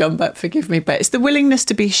you, John, but forgive me, but it's the willingness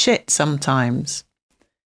to be shit sometimes.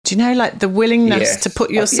 Do you know, like the willingness to put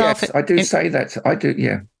yourself... I do say that. I do,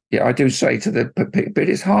 yeah. Yeah, I do say but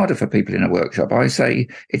it's harder for people in a workshop. I say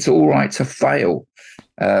it's all right to fail.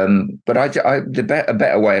 But a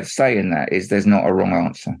better way of saying that is there's not a wrong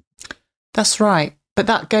answer. That's right. But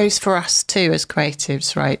that goes for us too as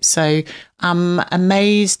creatives, right? So I'm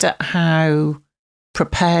amazed at how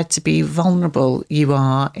prepared to be vulnerable you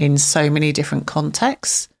are in so many different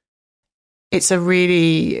contexts. It's a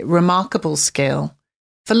really remarkable skill.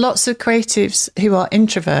 For lots of creatives who are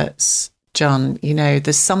introverts, John,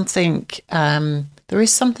 there's something, there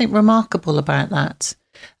is something remarkable about that,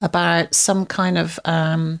 about some kind of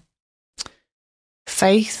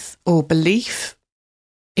faith or belief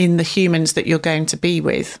in the humans that you're going to be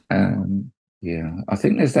with. I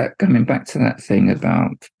think there's that, coming back to that thing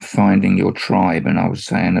about finding your tribe, and I was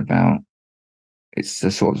saying about it's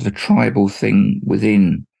the sort of the tribal thing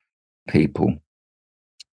within people.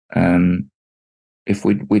 If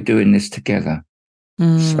we're doing this together,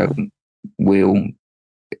 so we'll,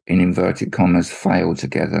 in inverted commas, fail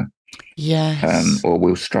together. Yes. Or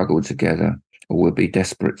we'll struggle together, or we'll be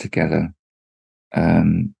desperate together.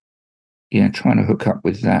 Trying to hook up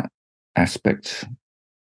with that aspect.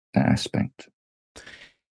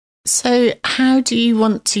 So how do you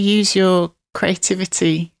want to use your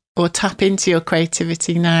creativity or tap into your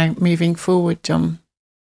creativity now moving forward, John?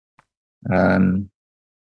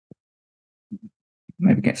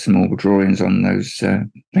 Maybe get some more drawings on those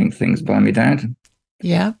pink things by my dad.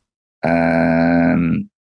 Yeah.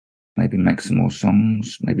 Maybe make some more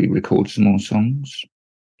songs. Maybe record some more songs.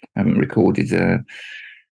 I haven't recorded.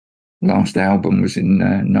 Last album was in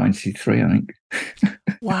 93, I think.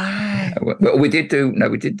 Wow. Well, we did do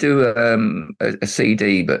a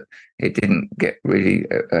CD, but it didn't really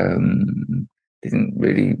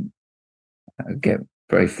get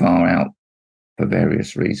very far out for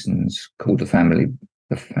various reasons. Called the family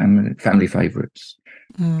favorites.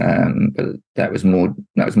 But that was more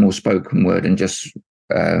spoken word and just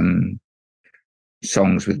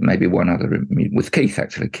songs with maybe one other, with Keith.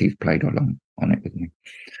 Actually, Keith played along on it with me.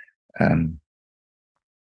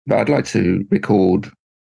 But I'd like to record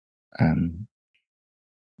some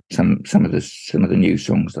of the new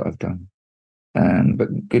songs that I've done.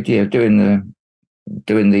 But good, yeah, doing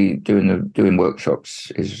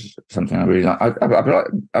workshops is something I really like.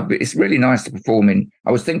 It's really nice to perform in.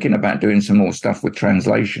 I was thinking about doing some more stuff with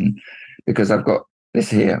translation, because I've got this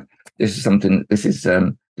here. This is from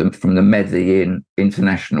the Medellin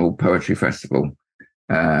International Poetry Festival,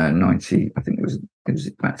 90. I think it was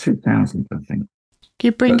about 2000. I think. Can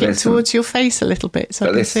you bring it towards your face a little bit so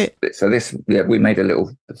I can see it? So this, yeah, we made a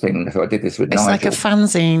little thing. So I did this with Nigel. It's like a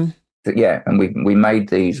fanzine. Yeah, and we made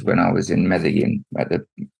these when I was in Medellin at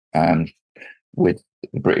with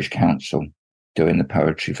the British Council doing the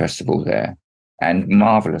poetry festival there. And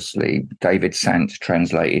marvelously, David Sant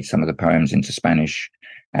translated some of the poems into Spanish,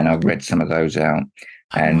 and I read some of those out.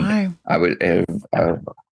 And wow. I would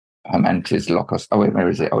Amantes Locos. Oh wait, where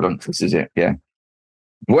is it? Hold on, this is it. Yeah.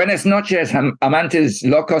 Buenas noches, amantes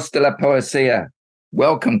locos de la poesía.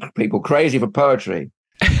 Welcome, people crazy for poetry.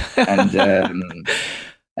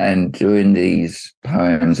 And doing these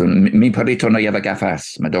poems, Mi perrito no lleva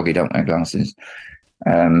gafas, my doggy don't wear glasses.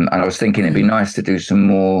 And I was thinking it'd be nice to do some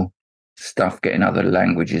more stuff, getting other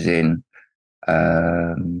languages in.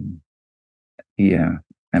 Yeah.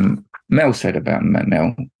 And Mel said about my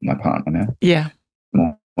partner Mel. Yeah.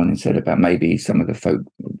 Morning said about maybe some of the folk,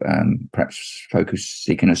 perhaps folk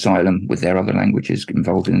seeking asylum with their other languages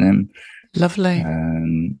involved in them. Lovely.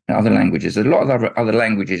 Other languages. A lot of other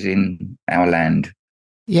languages in our land.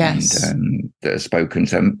 Yes. And, that are spoken.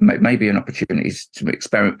 So maybe an opportunity to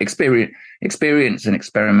experience and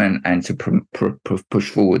experiment, and to push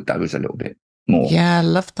forward those a little bit more. Yeah, I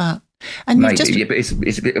love that. And maybe, but it's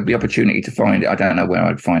a bit of the opportunity to find it. I don't know where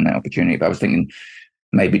I'd find that opportunity, but I was thinking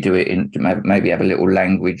maybe do it maybe have a little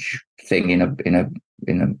language thing in a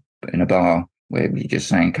bar where you're just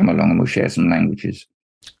saying, come along and we'll share some languages.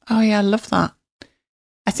 Oh yeah, I love that.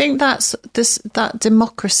 I think that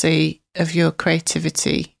democracy of your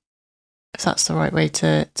creativity, if that's the right way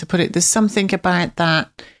to put it. There's something about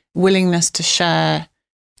that willingness to share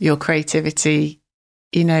your creativity,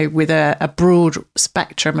 with a broad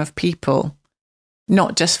spectrum of people,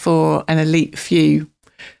 not just for an elite few,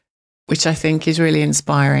 which I think is really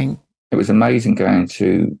inspiring. It was amazing going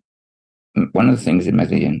to one of the things in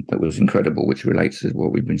Medellin that was incredible, which relates to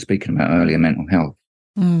what we've been speaking about earlier, mental health.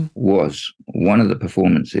 Was one of the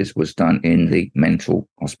performances was done in the mental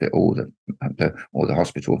hospital, or the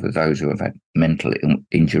hospital for those who have had mental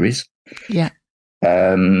injuries. Yeah.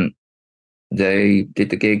 They did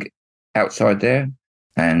the gig outside there,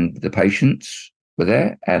 and the patients were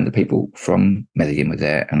there, and the people from Medellin were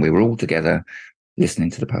there, and we were all together listening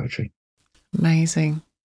to the poetry. Amazing.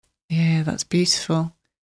 Yeah, that's beautiful.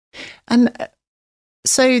 And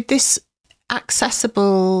so this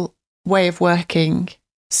accessible way of working,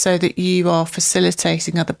 so that you are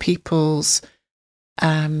facilitating other people's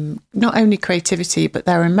not only creativity but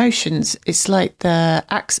their emotions. It's like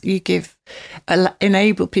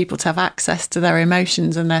enable people to have access to their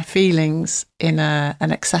emotions and their feelings in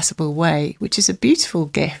an accessible way, which is a beautiful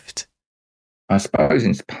gift. I suppose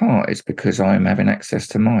in part it's because I'm having access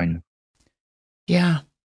to mine. Yeah,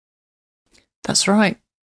 that's right.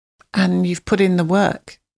 And you've put in the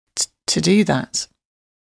work to do that.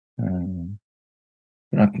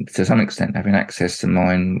 To some extent, having access to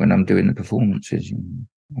mine when I'm doing the performances.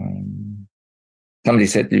 Somebody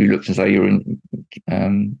said that you looked as though you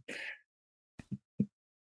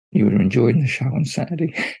were enjoying the show on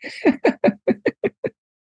Saturday.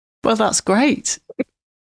 Well, that's great,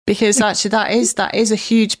 because actually that is a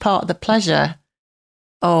huge part of the pleasure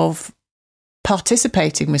of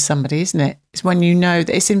participating with somebody, isn't it? It's when you know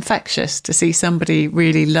that it's infectious to see somebody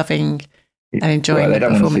really loving and enjoying the performance. They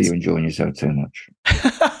don't want to see you enjoying yourself too much.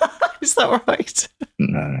 Is that right?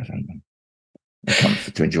 No, I don't know. They come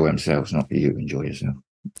to enjoy themselves, not you enjoy yourself.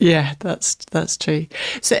 Yeah, that's true.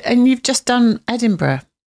 So, and you've just done Edinburgh.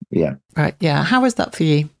 Yeah. Right. Yeah. How was that for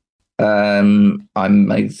you? I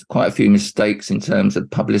made quite a few mistakes in terms of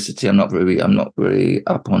publicity. I'm not really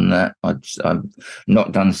up on that. I've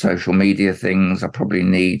not done social media things. I probably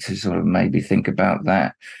need to sort of maybe think about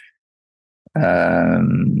that.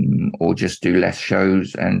 Or just do less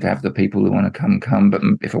shows and have the people who want to come. But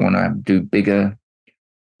if I want to do bigger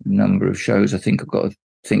number of shows. I think I've got to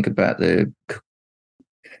think about the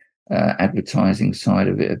advertising side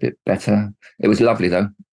of it a bit better. It was lovely, though.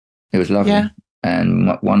 It was lovely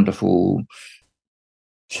and wonderful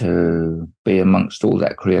to be amongst all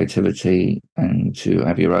that creativity and to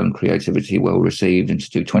have your own creativity well received, and to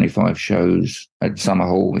do 25 shows at Summer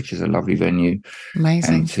Hall, which is a lovely venue.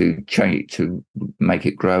 Amazing. And to change, to make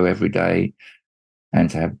it grow every day, and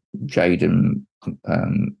to have Jaden,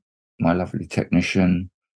 my lovely technician,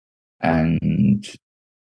 and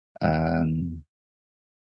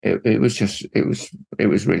it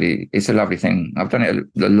was really, it's a lovely thing. I've done it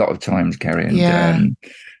a lot of times, Kerry, and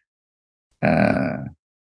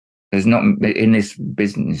there's not, in this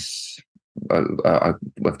business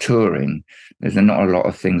of touring, there's not a lot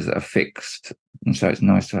of things that are fixed, and so it's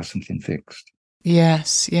nice to have something fixed.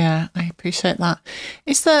 Yes, I appreciate that.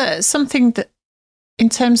 Is there something that, in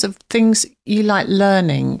terms of things you like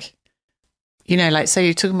learning, like, so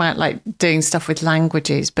you're talking about like doing stuff with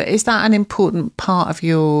languages, but is that an important part of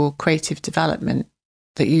your creative development,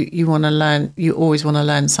 that you want to learn, you always want to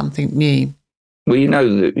learn something new? Well,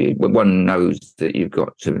 that one knows that you've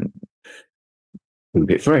got to keep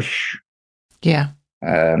it fresh. Yeah.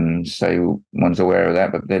 So one's aware of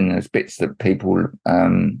that, but then there's bits that people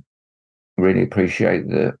really appreciate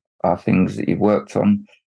that are things that you've worked on,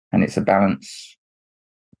 and it's a balance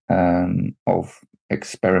of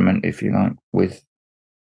experiment, if you like, with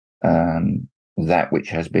that which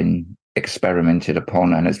has been experimented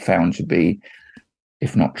upon and has found to be,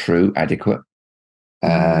 if not true, adequate.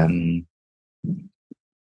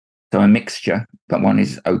 So a mixture, but one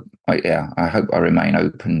is, I hope I remain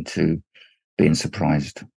open to being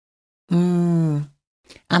surprised. And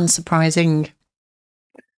surprising.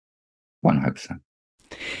 One hopes so.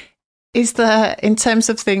 Is there, in terms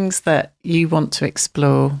of things that you want to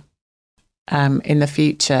explore in the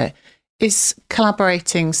future, is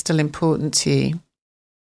collaborating still important to you?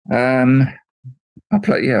 I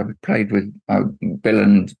played with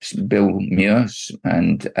Bill Muir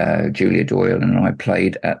and Julia Doyle, and I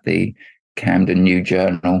played at the Camden New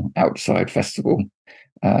Journal Outside Festival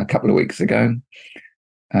a couple of weeks ago.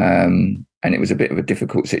 And it was a bit of a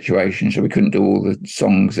difficult situation, so we couldn't do all the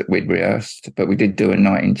songs that we'd rehearsed, but we did do a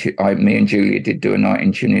night in me and Julia did do a night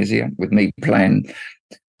in Tunisia with me playing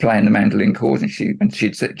the mandolin chords, and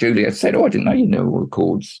she'd said, Julia said, "Oh, I didn't know you knew all the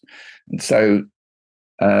chords." And so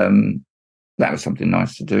that was something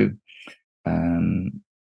nice to do. And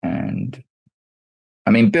I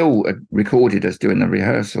mean, Bill had recorded us doing the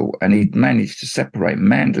rehearsal, and he'd managed to separate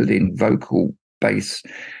mandolin, vocal, bass,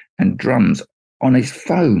 and drums on his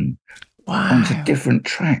phone. Wow. Onto different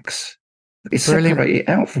tracks. It's separated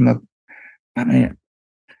out from I'm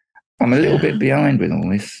a little bit behind with all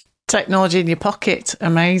this. Technology in your pocket.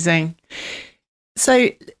 Amazing.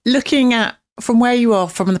 So looking at, from where you are,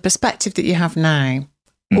 from the perspective that you have now,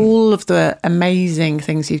 all of the amazing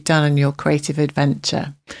things you've done in your creative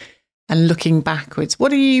adventure, and looking backwards,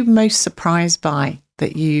 what are you most surprised by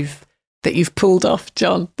that you've pulled off,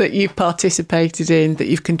 John, that you've participated in, that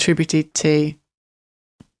you've contributed to?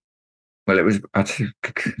 Well, it was,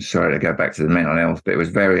 sorry to go back to the mental health, but it was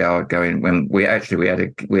very hard going when me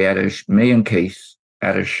and Keith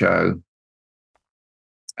had a show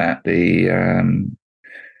at the,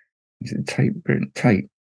 is it the Tate?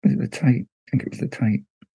 Was it the Tate? I think it was the Tate.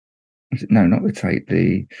 No, not the Tate.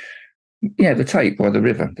 The Tate by the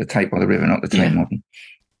river. The Tate by the river, not the Tate Modern.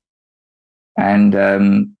 And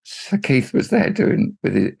so Keith was there doing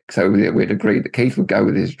with it. So we'd agreed that Keith would go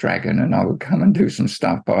with his dragon and I would come and do some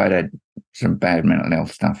stuff, but I'd had some bad mental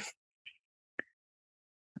health stuff.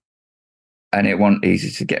 And it wasn't easy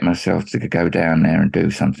to get myself to go down there and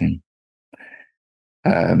do something.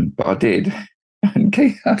 But I did. And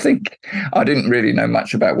Keith, I think I didn't really know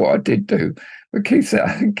much about what I did do. But Keith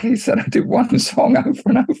said I did one song over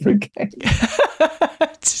and over again.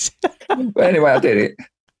 But anyway, I did it.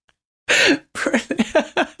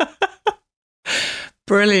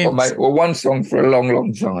 Brilliant. Well, one song for a long,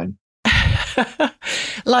 long time.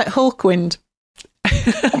 Like Hawkwind.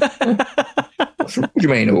 What do you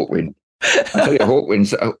mean, Hawkwind? I tell you,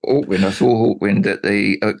 Hawkwind. I saw Hawkwind at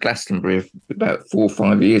Glastonbury about 4 or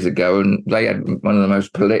 5 years ago, and they had one of the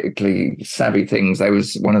most politically savvy things. That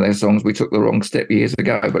was one of their songs. We took the wrong step years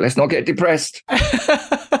ago, but let's not get depressed.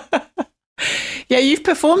 Yeah, you've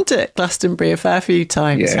performed at Glastonbury a fair few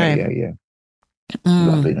times. Yeah.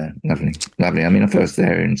 Lovely, there. Lovely. I mean, I first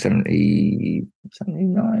there in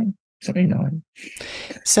 79.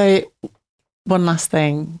 So, one last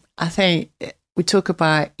thing. I think we talk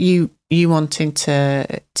about you wanting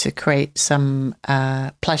to create some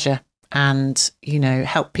pleasure and,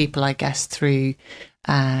 help people, I guess, through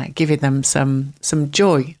giving them some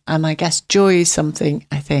joy. And I guess joy is something,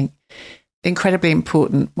 I think, incredibly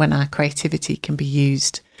important when our creativity can be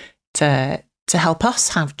used to help us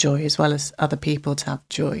have joy as well as other people to have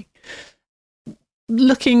joy.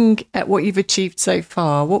 Looking at what you've achieved so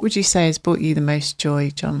far, what would you say has brought you the most joy,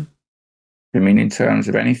 John? You mean in terms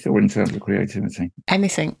of anything or in terms of creativity?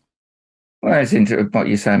 Anything. Well, it's into what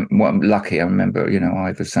you're saying. What I'm lucky. I remember,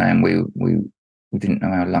 I was saying we didn't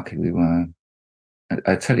know how lucky we were.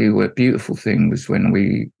 I tell you, a beautiful thing was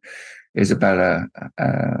when Isabella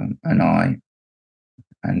and I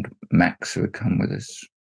and Max, who had come with us,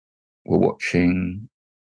 were watching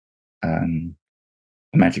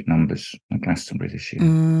Magic Numbers at Glastonbury this year.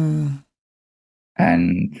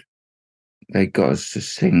 And they got us to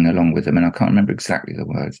sing along with them, and I can't remember exactly the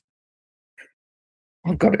words.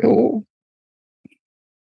 I've got it all.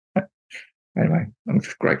 Anyway, I'm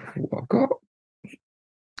just grateful for what I've got.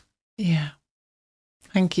 Yeah.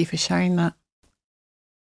 Thank you for sharing that.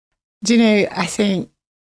 Do you know, I think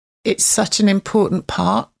it's such an important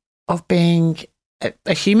part of being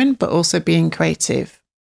a human, but also being creative.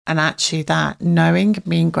 And actually that knowing,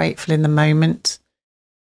 being grateful in the moment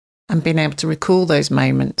and being able to recall those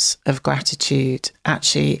moments of gratitude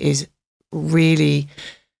actually is really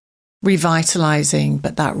revitalizing,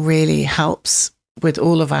 but that really helps with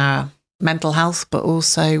all of our mental health, but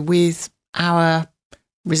also with our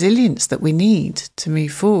resilience that we need to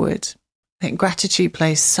move forward. I think gratitude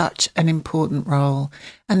plays such an important role.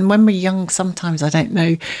 And when we're young, sometimes I don't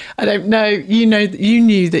know, you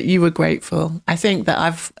knew that you were grateful. I think that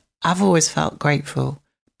I've always felt grateful,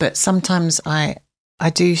 but sometimes I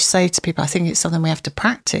do say to people, I think it's something we have to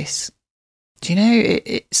practice. Do you know,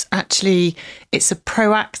 it's a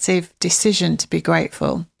proactive decision to be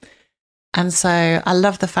grateful. And so I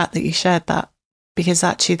love the fact that you shared that, because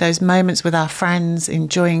actually those moments with our friends,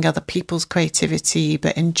 enjoying other people's creativity,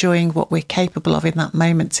 but enjoying what we're capable of in that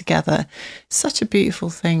moment together, such a beautiful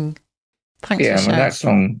thing. Thanks for sharing. That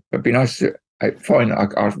song, it'd be nice to find,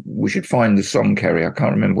 we should find the song, Kerry. I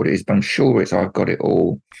can't remember what it is, but I'm sure it's I've Got It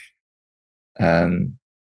All.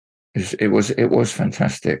 It was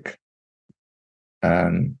fantastic.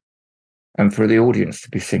 And for the audience to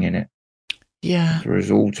be singing it. Yeah. For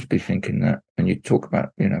us all to be thinking that. And you talk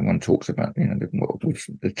about, one talks about,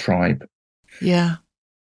 the tribe. Yeah.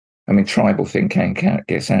 I mean, tribal thing can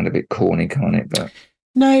sound a bit corny, can't it? But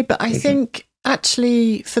no, but I think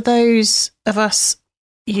actually for those of us,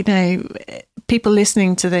 people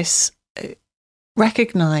listening to this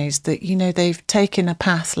recognize that, they've taken a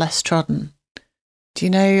path less trodden. Do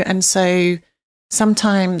you know? And so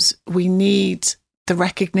sometimes we need the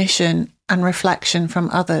recognition and reflection from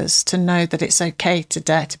others to know that it's okay to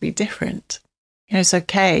dare to be different. It's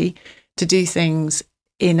okay to do things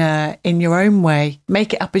in your own way.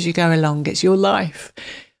 Make it up as you go along. It's your life.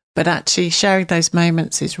 But actually sharing those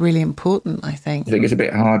moments is really important, I think. I think it's a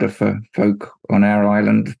bit harder for folk on our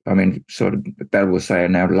island. I mean, sort of, Belle was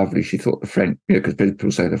saying how lovely she thought the French, because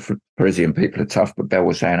people say the Parisian people are tough, but Belle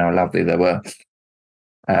was saying how lovely they were.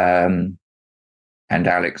 And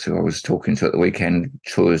Alex, who I was talking to at the weekend,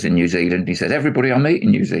 tours in New Zealand. He said, everybody I meet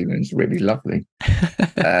in New Zealand is really lovely.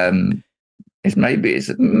 Maybe it's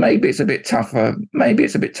a bit tougher. Maybe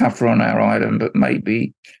it's a bit tougher on our island, but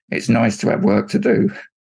maybe it's nice to have work to do.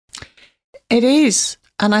 It is.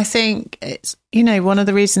 And I think it's, one of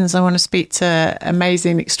the reasons I want to speak to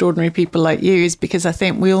amazing, extraordinary people like you is because I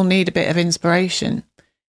think we all need a bit of inspiration,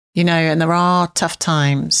 and there are tough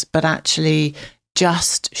times, but actually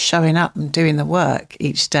just showing up and doing the work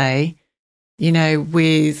each day,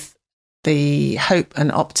 with the hope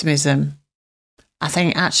and optimism, I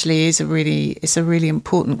think actually it's a really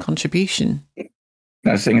important contribution. Can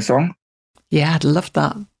I sing a song? Yeah, I'd love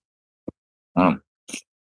that. A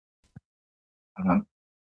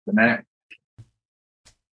minute.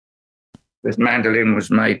 This mandolin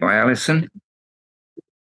was made by Alison.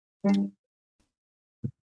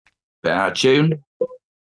 Our tune.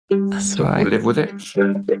 That's right. We'll live with it.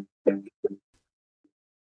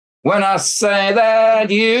 When I say that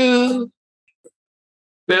you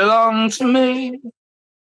belong to me,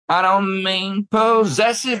 I don't mean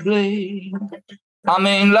possessively. I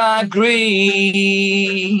mean like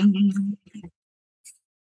green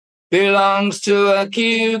belongs to a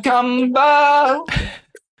cucumber.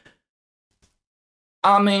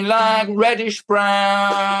 I mean like reddish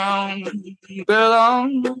brown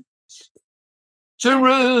belongs to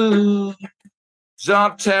roots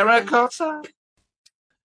of terracotta,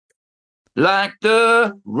 like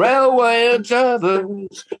the railway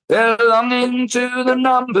observers belonging to the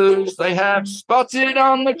numbers they have spotted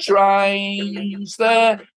on the trains.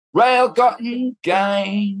 They're rail-gotten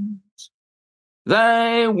gains.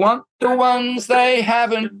 They want the ones they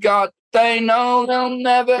haven't got. They know they'll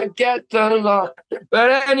never get the lot,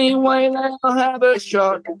 but anyway they'll have a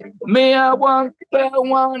shot. Me, I want the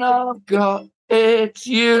one I've got. It's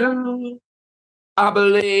you. I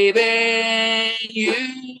believe in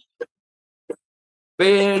you.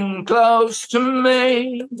 Being close to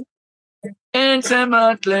me,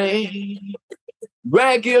 intimately,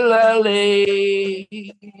 regularly,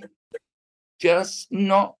 just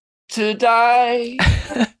not today.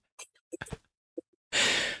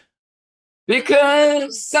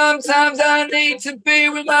 Because sometimes I need to be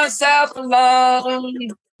with myself alone.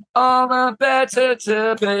 All the better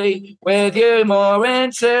to be with you more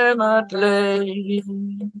intimately.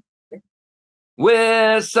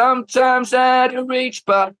 We're sometimes out of reach,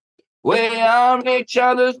 but we are each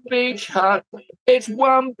other's beach hut. It's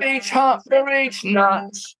one beach hut for each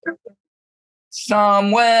nut.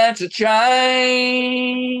 Somewhere to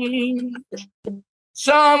change.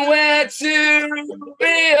 Somewhere to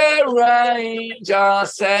rearrange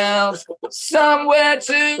ourselves, somewhere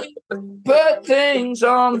to put things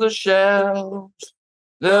on the shelves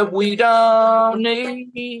that we don't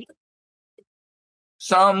need,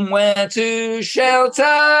 somewhere to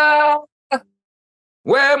shelter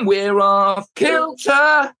when we're off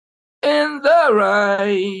kilter in the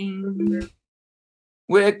rain.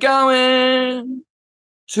 We're going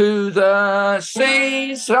to the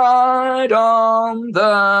seaside on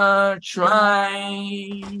the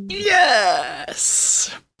train.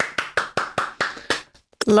 Yes!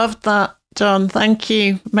 Loved that, John. Thank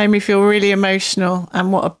you. Made me feel really emotional,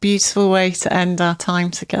 and what a beautiful way to end our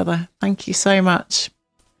time together. Thank you so much.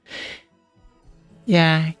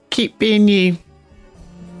 Yeah, keep being you.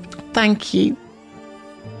 Thank you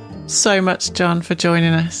so much, John, for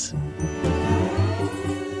joining us.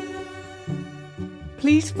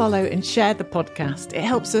 Please follow and share the podcast. It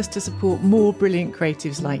helps us to support more brilliant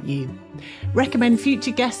creatives like you. Recommend future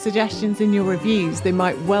guest suggestions in your reviews. They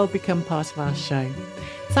might well become part of our show.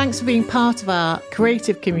 Thanks for being part of our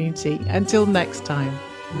creative community. Until next time.